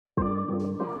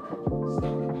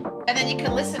And then you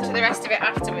can listen to the rest of it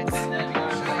afterwards.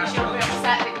 She'll be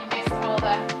upset that you missed all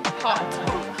the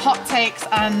hot takes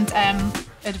and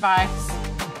advice.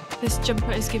 This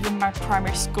jumper is giving my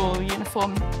primary school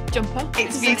uniform jumper.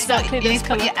 It's exactly this. You need to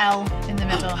put your L in the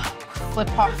middle. Flip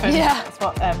off. And yeah. That's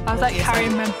what, I was like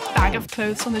carrying my bag of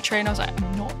clothes on the train. I was like,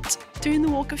 I'm not doing the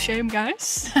walk of shame,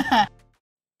 guys.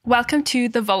 Welcome to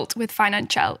The Vault with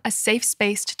Financielle, a safe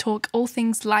space to talk all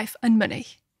things life and money.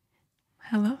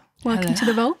 Hello. Welcome to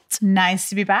The Vault. Nice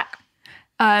to be back.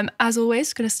 As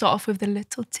always, going to start off with the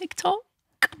little TikTok,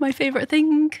 my favourite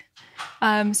thing.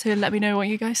 So let me know what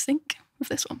you guys think of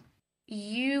this one.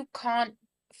 You can't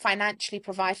financially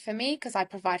provide for me because I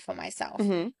provide for myself.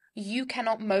 Mm-hmm. You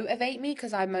cannot motivate me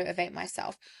because I motivate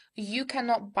myself. You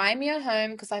cannot buy me a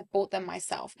home because I've bought them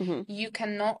myself. Mm-hmm. You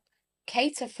cannot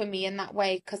cater for me in that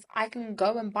way because I can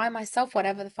go and buy myself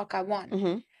whatever the fuck I want.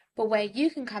 Mm-hmm. But where you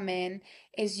can come in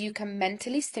is you can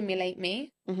mentally stimulate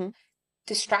me, Mm-hmm.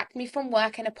 distract me from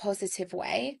work in a positive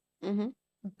way, Mm-hmm.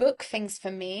 book things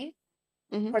for me,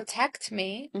 Mm-hmm. protect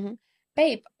me. Mm-hmm.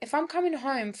 Babe, if I'm coming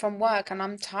home from work and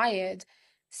I'm tired,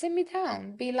 sit me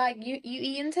down. Be like, you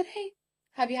eaten today?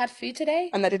 Have you had food today?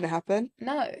 And that didn't happen?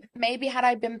 No. Maybe had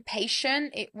I been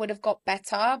patient, it would have got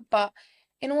better. But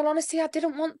in all honesty, I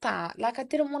didn't want that. Like, I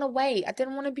didn't want to wait. I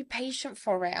didn't want to be patient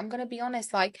for it. I'm going to be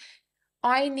honest. Like,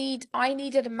 I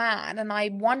needed a man, and I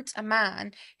want a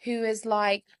man who is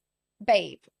like,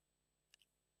 babe,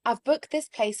 I've booked this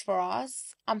place for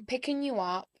us. I'm picking you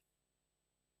up.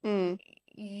 Mm.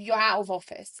 You're out of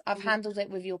office. I've handled it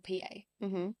with your PA.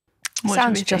 Mm-hmm.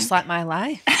 Sounds just like my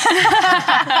life.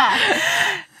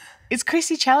 It's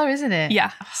Chrissy Chella, isn't it?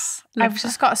 Yeah. I've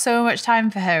just got so much time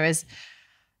for her as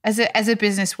a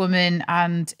businesswoman,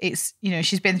 and it's, you know,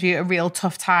 she's been through a real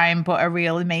tough time, but a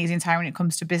real amazing time when it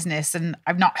comes to business. And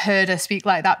I've not heard her speak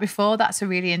like that before. That's a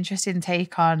really interesting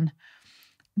take on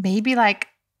maybe like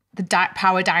the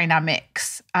power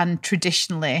dynamics, and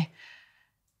traditionally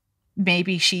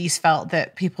maybe she's felt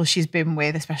that people she's been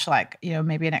with, especially like, you know,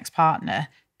 maybe an ex-partner,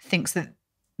 thinks that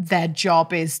their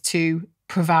job is to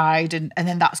provide and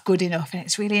then that's good enough. And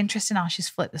it's really interesting how she's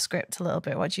flipped the script a little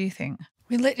bit. What do you think?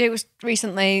 It was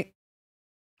recently,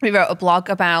 we wrote a blog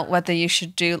about whether you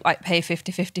should do like pay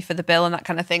 50-50 for the bill and that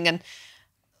kind of thing. And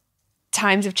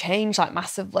times have changed like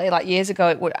massively. Like years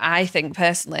ago, I think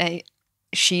personally,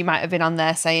 she might have been on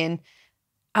there saying,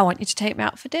 I want you to take me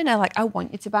out for dinner. Like, I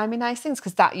want you to buy me nice things.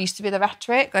 Because that used to be the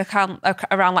rhetoric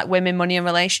around like women, money and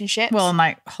relationships. Well, in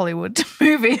like Hollywood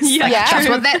movies. Yeah.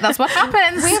 Like, that's what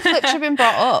happens. We've literally been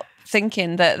brought up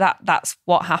thinking that's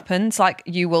what happens. Like,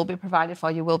 you will be provided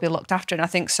for, you will be looked after. And I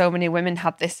think so many women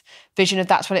had this vision of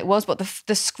that's what it was. But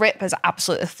the script has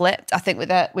absolutely flipped. I think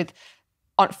with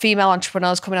female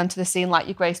entrepreneurs coming onto the scene like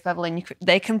your Grace Beverley,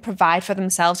 they can provide for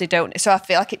themselves. They don't. So I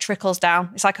feel like it trickles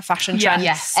down. It's like a fashion trend.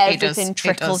 Yes, everything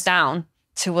trickles down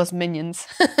to us minions.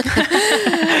 To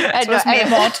us mere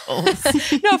mortals.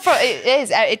 No, it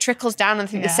is. It trickles down. And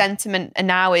I think the sentiment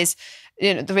now is,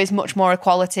 you know, there is much more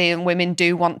equality and women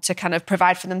do want to kind of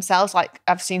provide for themselves. Like,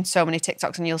 I've seen so many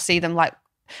TikToks and you'll see them like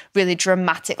really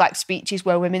dramatic like speeches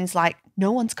where women's like,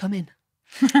 no one's coming.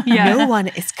 Yeah. No one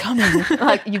is coming.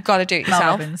 Like, you've got to do it yourself. Mel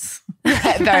Robbins.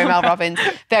 Very Mel Robbins.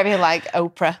 Very like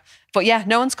Oprah. But yeah,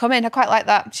 no one's coming. I quite like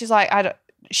that. She's like,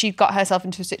 she got herself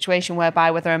into a situation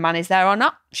whereby whether a man is there or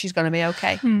not, she's going to be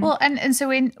okay. Well, and so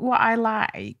in what I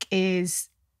like is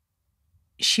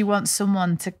she wants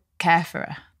someone to care for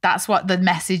her. That's what the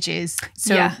message is.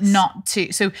 So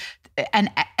and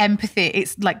empathy,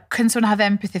 it's like, can someone have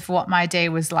empathy for what my day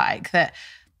was like? That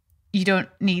you don't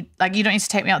need to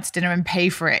take me out to dinner and pay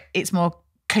for it. It's more,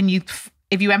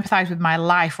 if you empathize with my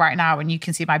life right now and you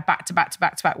can see my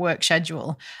back-to-back work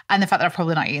schedule and the fact that I've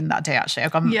probably not eaten that day, actually,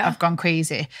 I've gone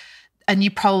crazy. And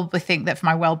you probably think that for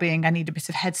my well-being, I need a bit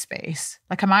of headspace.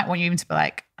 Like, I might want you even to be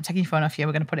like, I'm taking your phone off you.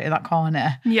 We're going to put it in that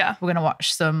corner. Yeah. We're going to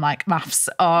watch some like maths,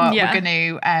 or we're going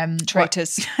to...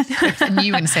 Traitors. I knew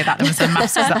you were going to say that. There was some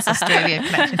maths because that's Australian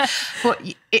connection.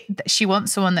 But she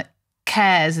wants someone that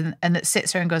cares and that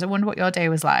sits there and goes, I wonder what your day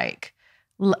was like.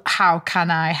 How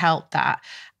can I help that?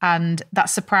 And that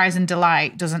surprise and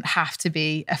delight doesn't have to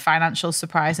be a financial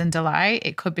surprise and delight.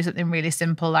 It could be something really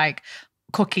simple like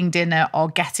cooking dinner or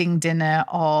getting dinner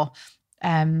or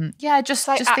just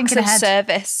like thinking acts of ahead.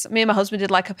 Service. Me and my husband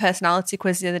did like a personality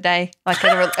quiz the other day. Like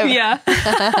yeah.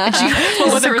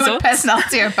 Was it a good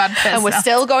personality or a bad personality? And we're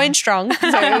still going strong.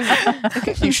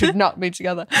 So you should not be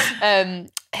together.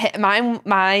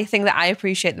 My thing that I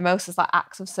appreciate the most is like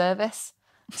acts of service.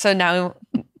 So now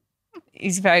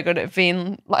he's very good at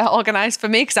being like organised for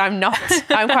me because I'm not.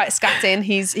 I'm quite scatty, and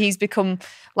he's become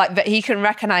like that. He can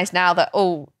recognise now that,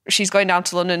 oh, she's going down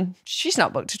to London. She's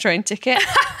not booked a train ticket.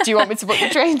 Do you want me to book the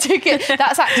train ticket?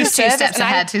 That's active Just 2 service. steps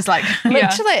ahead. He's like,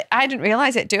 literally, I didn't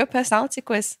realise it. Do a personality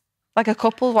quiz. Like a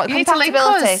couple, what? You need to link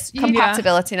us.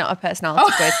 Compatibility, not a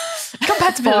personality quiz.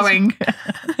 compatibility.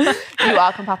 You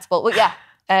are compatible. But yeah,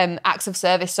 acts of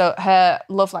service. So her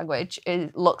love language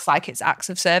looks like it's acts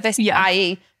of service,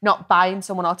 i.e. not buying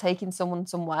someone or taking someone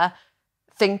somewhere,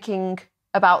 thinking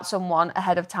about someone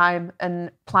ahead of time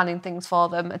and planning things for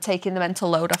them and taking the mental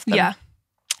load off them. Yeah.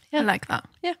 I like that.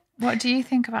 Yeah. What do you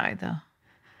think about it though?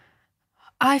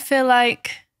 I feel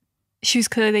like she was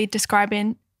clearly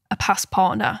describing a past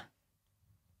partner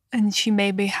and she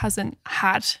maybe hasn't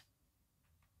had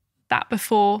that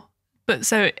before. But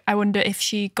so I wonder if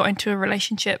she got into a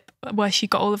relationship where she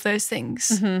got all of those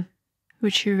things,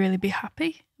 would she really be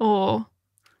happy? Or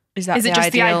is it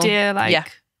just the idea,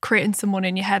 like creating someone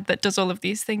in your head that does all of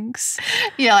these things?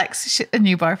 Yeah, like a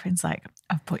new boyfriend's like,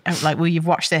 well, you've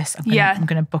watched this. I'm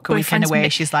going to book a weekend away.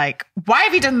 She's like, why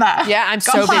have you done that? Yeah, I'm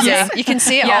so busy. Yeah. You can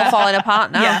see it all falling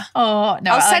apart now. Yeah. Oh,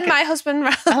 no. I'll send my husband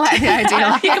round. I like the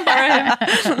idea. You can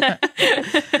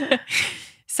borrow him.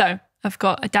 So I've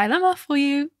got a dilemma for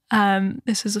you.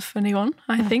 This is a funny one,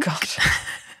 I think. God.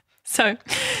 So,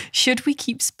 should we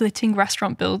keep splitting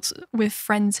restaurant bills with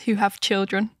friends who have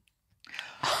children?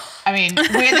 I mean,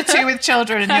 we're the two with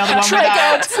children and you're the one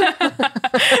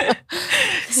without.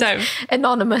 So,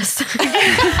 anonymous.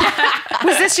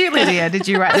 Was this you, Lydia? Did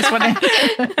you write this one in?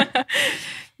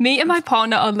 Me and my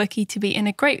partner are lucky to be in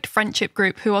a great friendship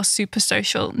group who are super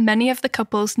social. Many of the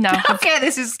couples now have... Okay,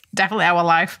 this is definitely our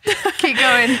life. Keep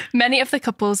going. Many of the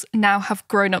couples now have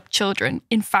grown-up children.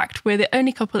 In fact, we're the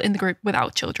only couple in the group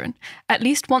without children. At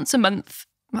least once a month.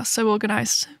 That's so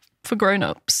organised for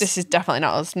grown-ups. This is definitely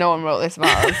not us. No one wrote this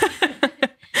about us.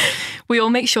 We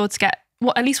all make sure to get...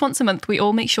 Well, at least once a month, we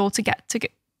all make sure to get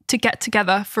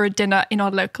together for a dinner in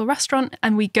our local restaurant,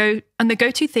 and the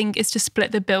go-to thing is to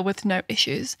split the bill with no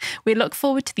issues. We look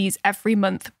forward to these every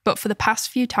month, but for the past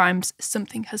few times,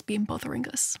 something has been bothering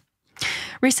us.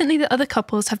 Recently, the other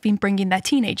couples have been bringing their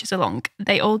teenagers along.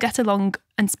 They all get along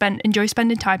and enjoy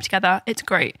spending time together. It's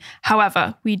great.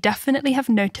 However, we definitely have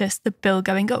noticed the bill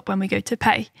going up when we go to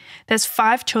pay. There's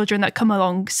 5 children that come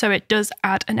along, so it does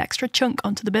add an extra chunk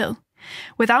onto the bill.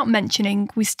 Without mentioning,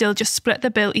 we still just split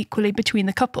the bill equally between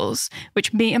the couples,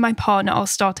 which me and my partner are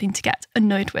starting to get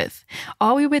annoyed with.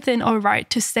 Are we within our right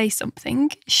to say something?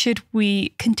 Should we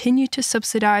continue to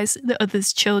subsidise the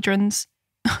other's children,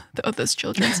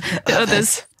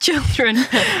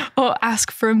 or ask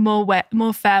for a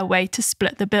more fair way to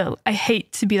split the bill? I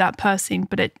hate to be that person,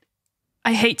 but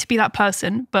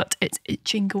it's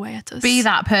itching away at us. Be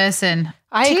that person.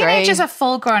 Teenagers are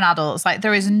full-grown adults. Like,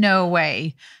 there is no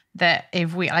way that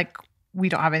if we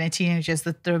don't have any teenagers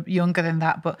that they're younger than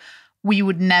that, but we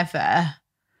would never,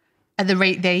 at the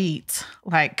rate they eat,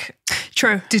 like,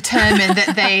 true, determine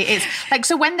that it's like,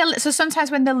 so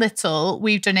sometimes when they're little,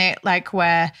 we've done it like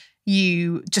where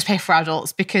you just pay for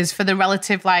adults, because for the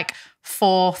relative like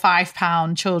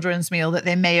 £4-5 children's meal that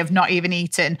they may have not even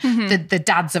eaten, the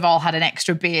dads have all had an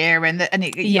extra beer or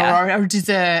a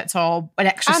dessert or an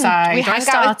extra side. We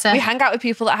hang out with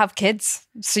people that have kids,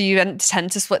 so you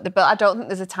tend to split the bill. I don't think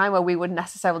there's a time where we would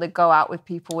necessarily go out with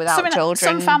people without children.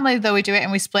 Some family though, we do it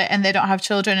and we split and they don't have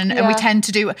children, and we tend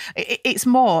to do it's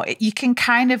more, you can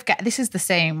kind of get, this is the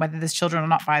same whether there's children or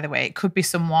not, by the way. It could be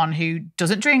someone who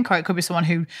doesn't drink, or it could be someone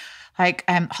who, like,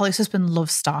 Holly's husband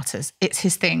loves starters. It's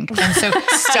his thing. And so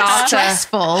it's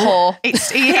stressful. He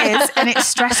is. And it's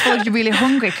stressful if you're really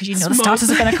hungry, because you know the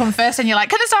starters are going to come first and you're like,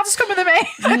 can the starters come with me?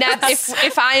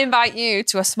 If I invite you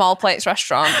to a small plates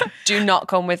restaurant, do not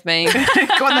come with me.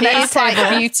 Go on the next table. He's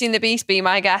like Beauty and the Beast, be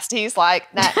my guest. He's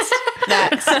like, next.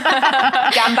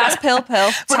 Gambas pill.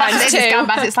 Times 2.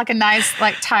 Gambas, it's like a nice,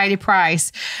 like, tidy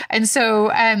price. And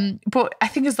so, but I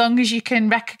think as long as you can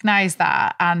recognise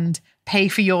that and pay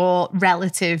for your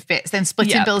relative bits, then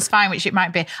splitting bills fine, which it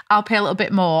might be, I'll pay a little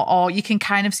bit more, or you can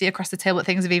kind of see across the table that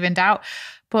things have evened out.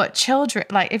 But children,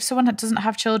 like, if someone doesn't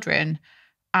have children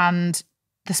and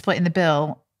they're splitting the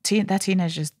bill, they're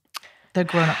teenagers, they're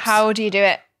grown-ups. How do you do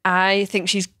it? I think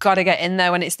she's got to get in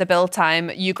there when it's the bill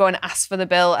time. You go and ask for the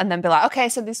bill and then be like, okay,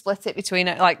 so they split it between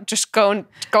it. Like, just go and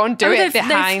do it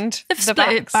behind they've the split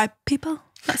backs. it by people.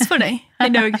 That's funny. I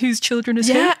know whose children is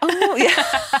who. Oh,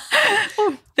 yeah.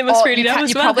 They must really know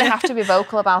as well. You probably have to be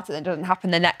vocal about it. That doesn't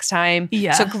happen the next time.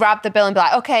 Yeah. So grab the bill and be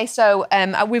like, okay, so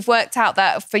we've worked out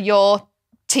that for your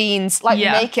teens. Like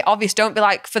make it obvious. Don't be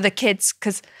like for the kids,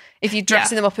 because if you're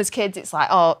dressing them up as kids, it's like,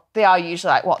 oh, they are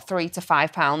usually like what, £3 to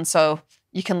 £5, so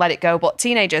you can let it go. But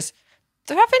teenagers,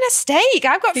 they're having a steak.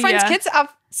 I've got friends' kids that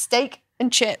have steak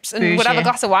and chips and would have a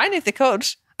glass of wine if they could.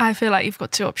 I feel like you've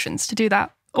got two options to do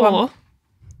that, or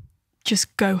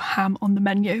just go ham on the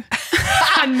menu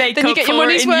and make then up you get for your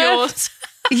money's it in worth. yours.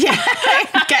 Yeah,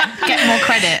 get more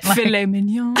credit. Filet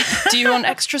mignon. Do you want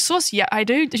extra sauce? Yeah, I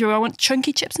do. Do I want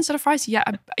chunky chips instead of fries? Yeah,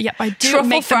 I do. Truffle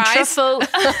Make them fries. truffle.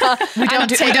 we don't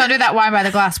do that wine by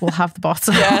the glass. We'll have the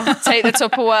bottle. Yeah, take the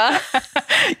Tupperware.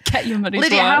 Get your money's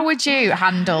Lydia, worth. how would you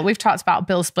handle? We've talked about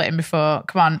bill splitting before.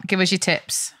 Come on, give us your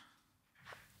tips.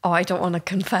 Oh, I don't want to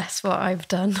confess what I've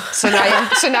done. So now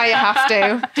you have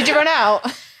to. Did you run out?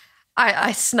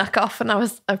 I snuck off and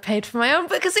I paid for my own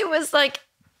because it was like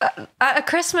a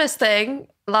Christmas thing.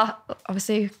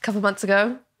 Obviously, a couple of months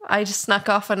ago, I just snuck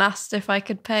off and asked if I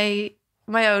could pay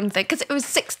my own thing because it was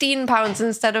 £16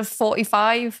 instead of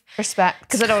 45. Respect,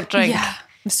 because I don't drink. Yeah.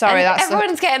 I'm sorry. And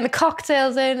everyone's getting the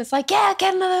cocktails in. It's like, get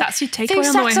another. That's your do takeaway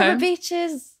on the way sex on home. the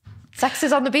beaches. Sex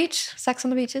is on the beach. Sex on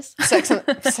the beaches. Sex on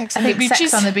the beaches. Sex on the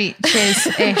beaches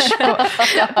ish. But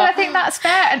I think that's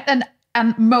fair.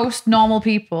 And most normal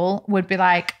people would be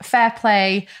like, fair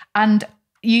play. And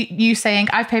you saying,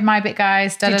 I've paid my bit,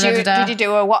 guys. Did you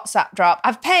do a WhatsApp drop?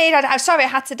 I've paid. I'm sorry, I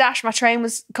had to dash. My train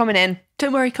was coming in.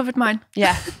 Don't worry, covered mine.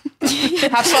 Yeah.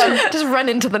 Have fun. Just run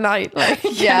into the night. Like.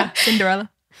 Yeah. Cinderella.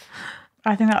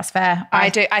 I think that's fair. I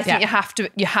do. I think you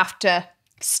have to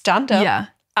stand up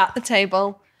at the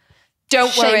table. Don't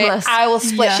Shameless. worry, I will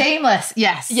split. Shameless,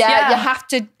 yes. Yeah, you have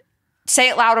to say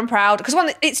it loud and proud, because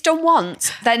when it's done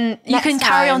once, then You can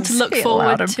carry on to look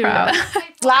forward to proud.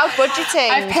 it. Loud budgeting.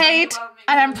 I've paid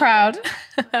and I'm proud.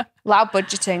 Loud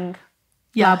budgeting.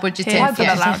 Loud budgeting. Here for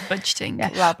Yeah. the loud budgeting. Yeah.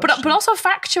 Loud But budgeting. also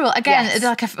factual. Again,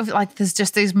 Yes. it's like there's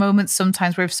just these moments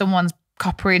sometimes where if someone's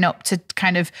coppering up to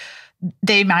kind of,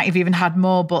 they might have even had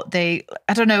more, but I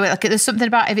don't know, like there's something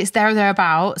about if it's there or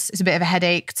thereabouts, it's a bit of a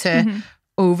headache to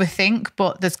overthink.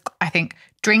 But there's, I think,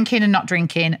 drinking and not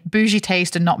drinking, bougie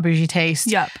taste and not bougie taste,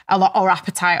 Yep. a lot, or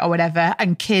appetite or whatever,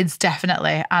 and kids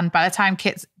definitely. And by the time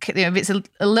kids, if it's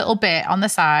a little bit on the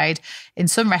side, in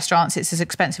some restaurants it's as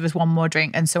expensive as one more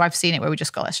drink. And so I've seen it where we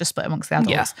just go, let's just split amongst the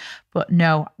adults. Yeah. But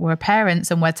no, we're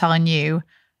parents and we're telling you,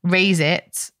 raise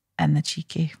it, and they're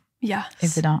cheeky Yeah.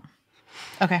 if they're not.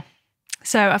 Okay.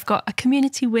 So I've got a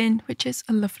community win, which is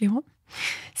a lovely one.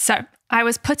 So I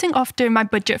was putting off doing my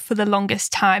budget for the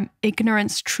longest time.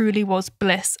 Ignorance truly was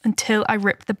bliss until I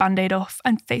ripped the Band-Aid off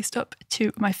and faced up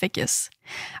to my figures.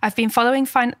 I've been following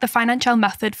the Financielle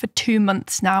method for 2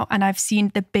 months now, and I've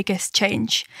seen the biggest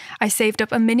change. I saved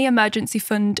up a mini emergency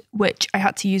fund, which I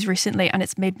had to use recently, and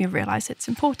it's made me realise its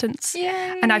importance.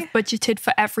 Yay. And I've budgeted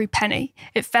for every penny.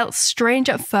 It felt strange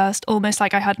at first, almost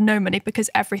like I had no money because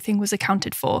everything was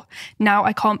accounted for. Now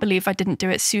I can't believe I didn't do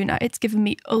it sooner. It's given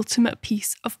me ultimate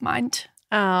peace of mind.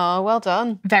 Oh, well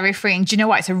done. Very freeing. Do you know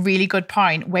what? It's a really good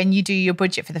point. When you do your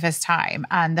budget for the first time,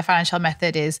 and the Financielle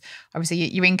method is obviously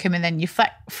your income and then your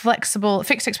fixed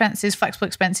expenses, flexible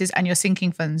expenses, and your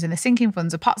sinking funds. And the sinking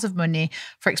funds are pots of money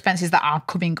for expenses that are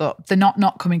coming up. They're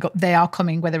not coming up. They are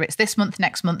coming, whether it's this month,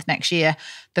 next year,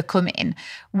 they're coming.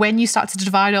 When you start to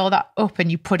divide all that up and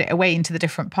you put it away into the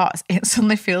different parts, it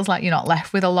suddenly feels like you're not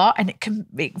left with a lot. And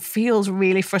it feels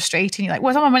really frustrating. You're like,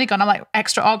 where's all my money gone? I'm like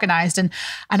extra organized and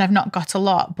I've not got a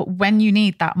lot. But when you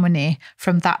need that money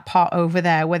from that part over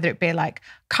there, whether it be like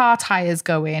car tires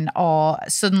going, or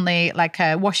suddenly like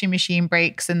a washing machine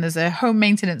breaks and there's a home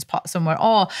maintenance pot somewhere,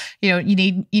 or you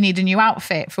need a new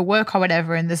outfit for work or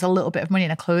whatever, and there's a little bit of money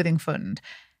in a clothing fund,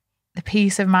 the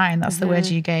peace of mind, that's the word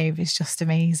you gave, is just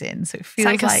amazing. So it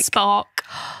feels It's like a spark.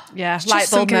 Yeah, Just light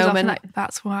bulb goes off moment. like,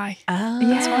 that's why.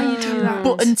 That's why you do that.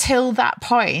 But until that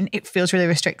point, it feels really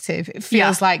restrictive. It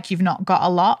feels like you've not got a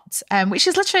lot, which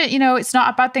is literally, it's not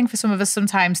a bad thing for some of us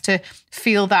sometimes to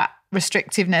feel that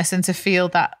restrictiveness and to feel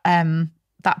that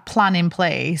that plan in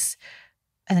place,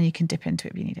 and then you can dip into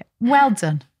it if you need it. Well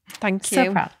done. Thank you.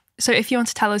 So proud. So if you want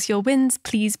to tell us your wins,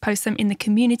 please post them in the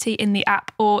community in the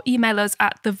app or email us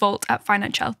at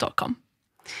thevault@financielle.com.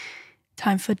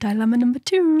 Time for dilemma number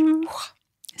 2.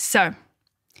 So,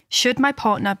 should my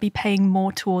partner be paying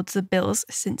more towards the bills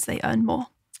since they earn more?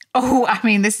 Oh, I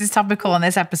mean, this is topical on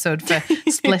this episode for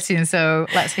splitting, so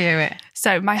let's hear it.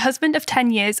 So, my husband of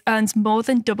 10 years earns more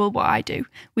than double what I do.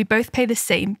 We both pay the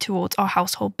same towards our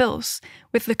household bills.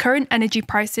 With the current energy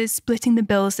prices, splitting the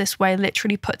bills this way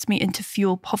literally puts me into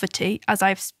fuel poverty, as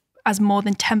more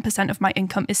than 10% of my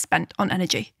income is spent on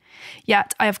energy.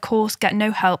 Yet, I of course get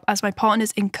no help, as my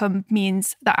partner's income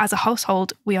means that as a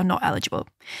household, we are not eligible.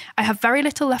 I have very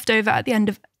little left over at the end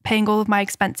of paying all of my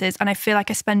expenses, and I feel like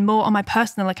I spend more on my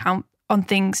personal account on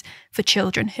things for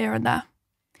children here and there.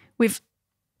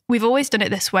 We've always done it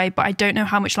this way, but I don't know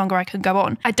how much longer I can go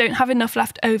on. I don't have enough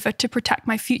left over to protect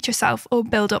my future self or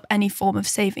build up any form of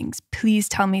savings. Please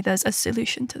tell me there's a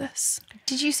solution to this.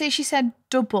 Did you say she said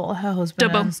double? Her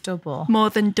husband earns double. More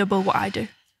than double what I do.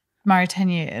 Married 10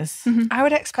 years. Mm-hmm. I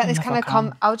would expect this kind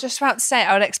of I was just about to say,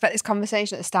 I would expect this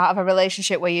conversation at the start of a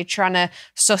relationship where you're trying to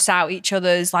suss out each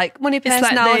other's like money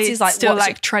personalities, like still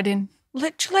like treading.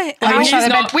 Literally. Which side of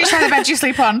the bed do you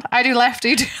sleep on? I do left,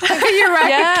 you do. You're right.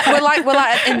 Yeah, we're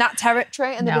like in that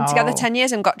territory, and they've been together 10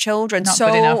 years and got children. Not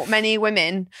good enough. So many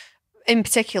women, in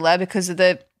particular, because of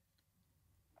the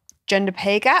gender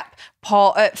pay gap,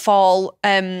 fall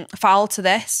foul to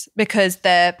this because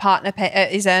their partner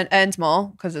earns more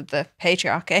because of the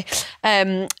patriarchy,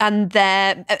 and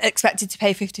they're expected to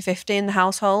pay 50-50 in the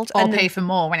household. Or pay for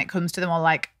more when it comes to them, or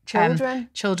like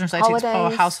children's related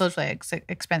or household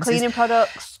expenses, cleaning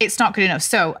products. It's not good enough.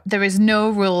 So there is no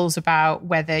rules about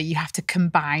whether you have to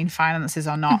combine finances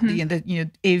or not. Mm-hmm.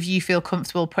 If you feel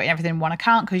comfortable putting everything in one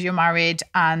account because you're married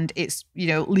and it's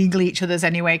legally each other's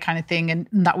anyway kind of thing, and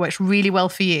that works really well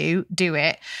for you, do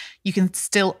it. You can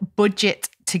still budget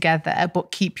together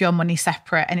but keep your money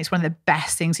separate, and it's one of the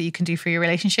best things that you can do for your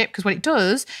relationship, because what it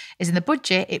does is in the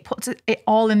budget it puts it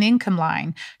all in the income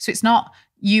line. So it's not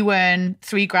you earn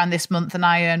 $3,000 this month and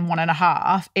I earn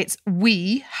 1.5. It's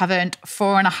we have earned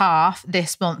 4.5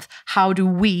 this month. How do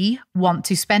we want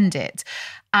to spend it?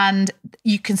 And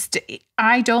you can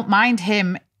I don't mind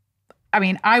him. I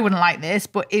mean, I wouldn't like this,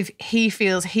 but if he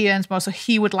feels he earns more, so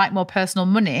he would like more personal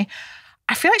money,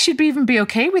 I feel like she'd even be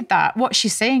okay with that. What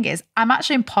she's saying is, I'm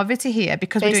actually in poverty here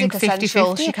because we're doing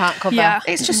 50-50. She can't cover. Yeah.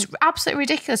 It's just absolutely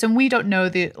ridiculous. And we don't know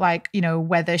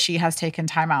whether she has taken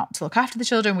time out to look after the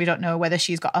children. We don't know whether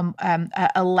she's got a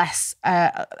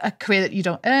career that you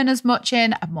don't earn as much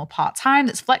in, a more part-time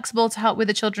that's flexible to help with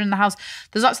the children in the house.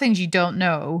 There's lots of things you don't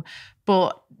know,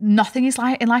 but nothing is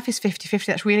in life is 50-50.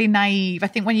 That's really naive. I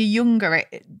think when you're younger,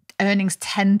 earnings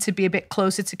tend to be a bit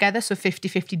closer together. So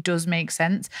 50-50 does make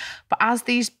sense. But as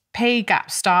these pay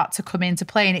gaps start to come into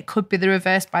play, and it could be the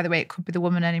reverse, by the way, it could be the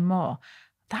woman earning more.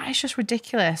 That is just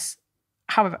ridiculous.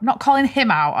 However, I'm not calling him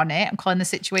out on it. I'm calling the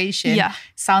situation. Yeah.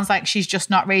 Sounds like she's just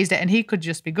not raised it, and he could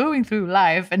just be going through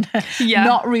life and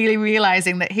not really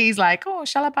realizing that he's like, oh,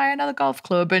 shall I buy another golf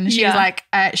club? And she's like,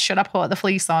 should I put the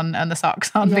fleece on and the socks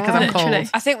on because I'm cold?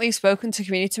 I think we've spoken to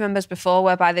community members before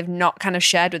whereby they've not kind of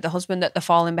shared with the husband that they're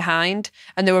falling behind,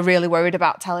 and they were really worried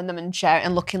about telling them and sharing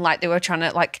and looking like they were trying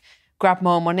to like grab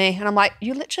more money. And I'm like,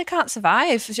 you literally can't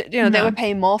survive. They were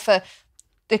paying more for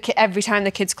every time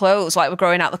the kids' clothes, like we're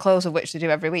growing out the clothes, of which they do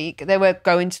every week. They were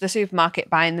going to the supermarket,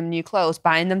 buying them new clothes,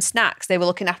 buying them snacks. They were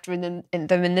looking after them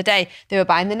in the day. They were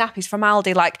buying the nappies from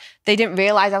Aldi. Like, they didn't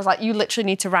realise. I was like, you literally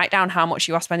need to write down how much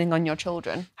you are spending on your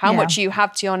children, how much you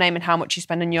have to your name, and how much you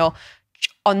spend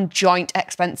on joint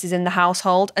expenses in the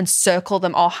household, and circle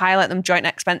them or highlight them joint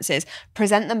expenses,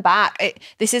 present them back.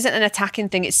 This isn't an attacking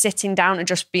thing. It's sitting down and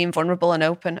just being vulnerable and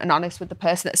open and honest with the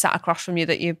person that sat across from you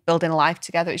that you're building a life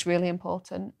together. It's really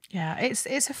important. Yeah, it's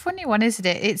a funny one, isn't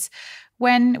it? It's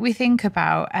when we think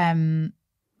about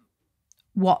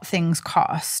what things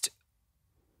cost,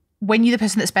 when you're the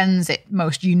person that spends it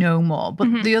most, more,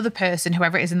 but the other person,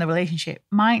 whoever it is in the relationship,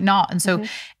 might not. And so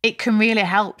it can really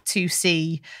help to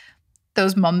see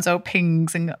those monzo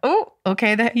pings and go,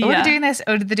 they're doing this,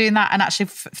 they're doing that. And actually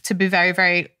to be very,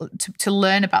 very, to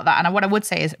learn about that. And what I would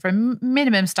say is, for a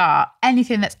minimum start,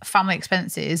 anything that's family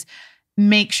expenses,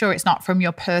 make sure it's not from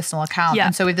your personal account.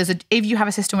 And so if you have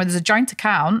a system where there's a joint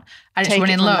account and it's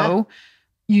running low,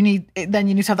 you need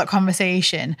to have that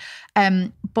conversation.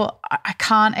 But I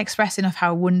can't express enough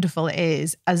how wonderful it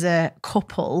is as a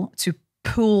couple to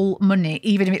pool money,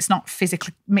 even if it's not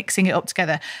physically mixing it up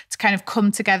together, to kind of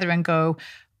come together and go,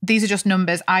 these are just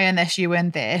numbers. I earn this, you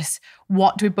earn this.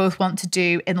 What do we both want to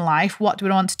do in life? What do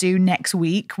we want to do next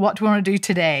week? What do we want to do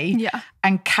today? Yeah.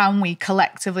 And can we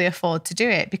collectively afford to do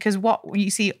it? Because what you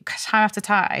see time after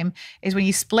time is when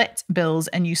you split bills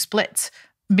and you split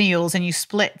meals and you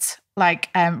split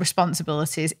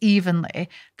responsibilities evenly,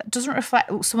 that doesn't reflect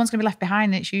someone's going to be left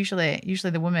behind. And it's usually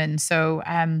the woman. So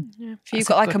if you've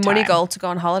got like a money goal to go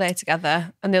on holiday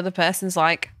together and the other person's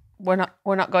like, we're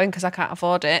not going because I can't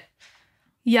afford it.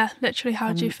 Yeah, literally.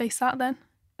 How do you face that then?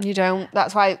 You don't.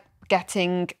 That's why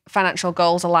getting financial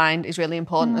goals aligned is really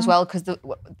important as well, because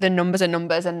the numbers are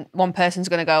numbers, and one person's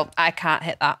going to go, I can't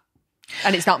hit that.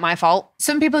 And it's not my fault.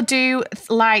 Some people do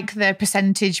like the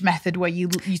percentage method where you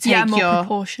take more your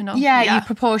proportional. You're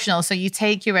proportional. So you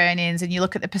take your earnings and you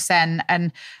look at the percent,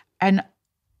 and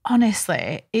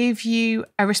honestly, if you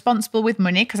are responsible with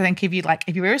money, because I think if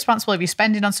you're irresponsible, if you're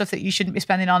spending on stuff that you shouldn't be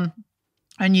spending on,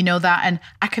 and you know that, and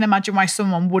I can imagine why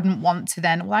someone wouldn't want to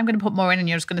then, well, I'm going to put more in and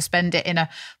you're just going to spend it in a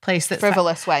place that's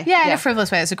frivolous way. Yeah, in a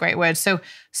frivolous way. That's a great word. So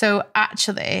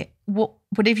actually,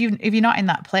 but if you're not in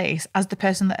that place as the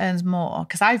person that earns more,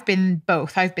 because I've been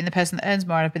both. I've been the person that earns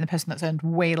more and I've been the person that's earned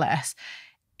way less.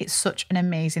 It's such an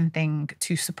amazing thing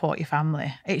to support your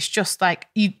family. It's just like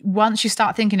once you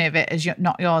start thinking of it as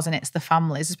not yours and it's the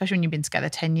family's, especially when you've been together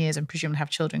 10 years and presumably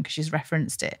have children, because she's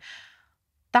referenced it.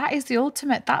 That is the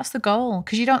ultimate. That's the goal.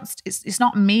 Because it's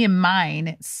not me and mine.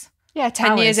 It's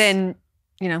 10 years in,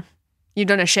 you've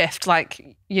done a shift.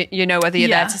 Like you know whether you're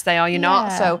there to stay or you're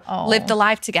not. So live the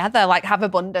life together. Like have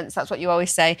abundance. That's what you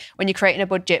always say. When you're creating a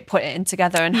budget, put it in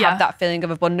together and have that feeling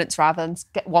of abundance rather than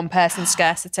get one person's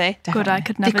scarcity. Definitely. God, I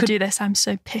could never do this. I'm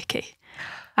so picky.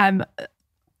 I'm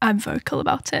vocal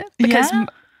about it because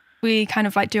we kind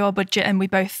of like do our budget and we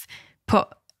both put.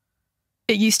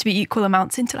 It used to be equal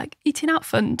amounts into like eating out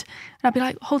fund. And I'd be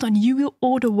like, hold on, you will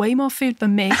order way more food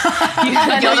than me.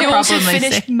 You also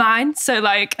finished mine. So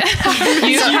like,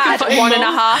 you had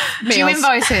 1.5 meals. Do you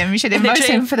invoice him? You should invoice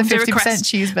him for the 50%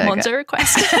 cheeseburger. Monzo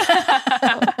request.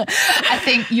 I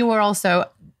think you were also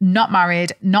not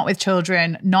married, not with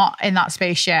children, not in that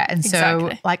space yet. And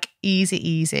so like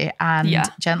easy and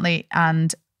gently,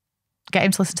 and get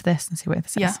him to listen to this and see what it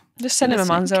says. Yeah. Just send him a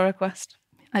Monzo request.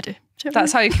 I do.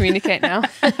 That's how you communicate now.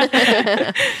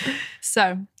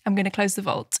 So I'm going to close the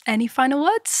vault. Any final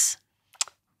words?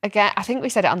 Again, I think we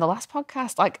said it on the last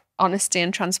podcast, like honesty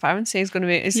and transparency is going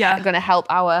to help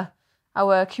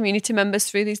our community members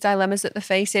through these dilemmas that they're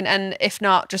facing. And if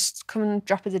not, just come and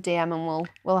drop us a DM and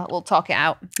we'll talk it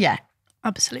out. Yeah.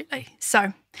 Absolutely.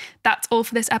 So that's all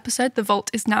for this episode. The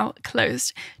vault is now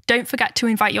closed. Don't forget to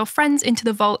invite your friends into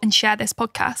the vault and share this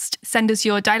podcast. Send us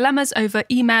your dilemmas over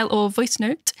email or voice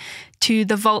note to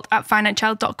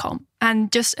thevault@financielle.com.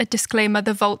 And just a disclaimer,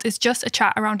 the vault is just a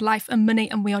chat around life and money,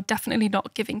 and we are definitely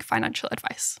not giving financial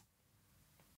advice.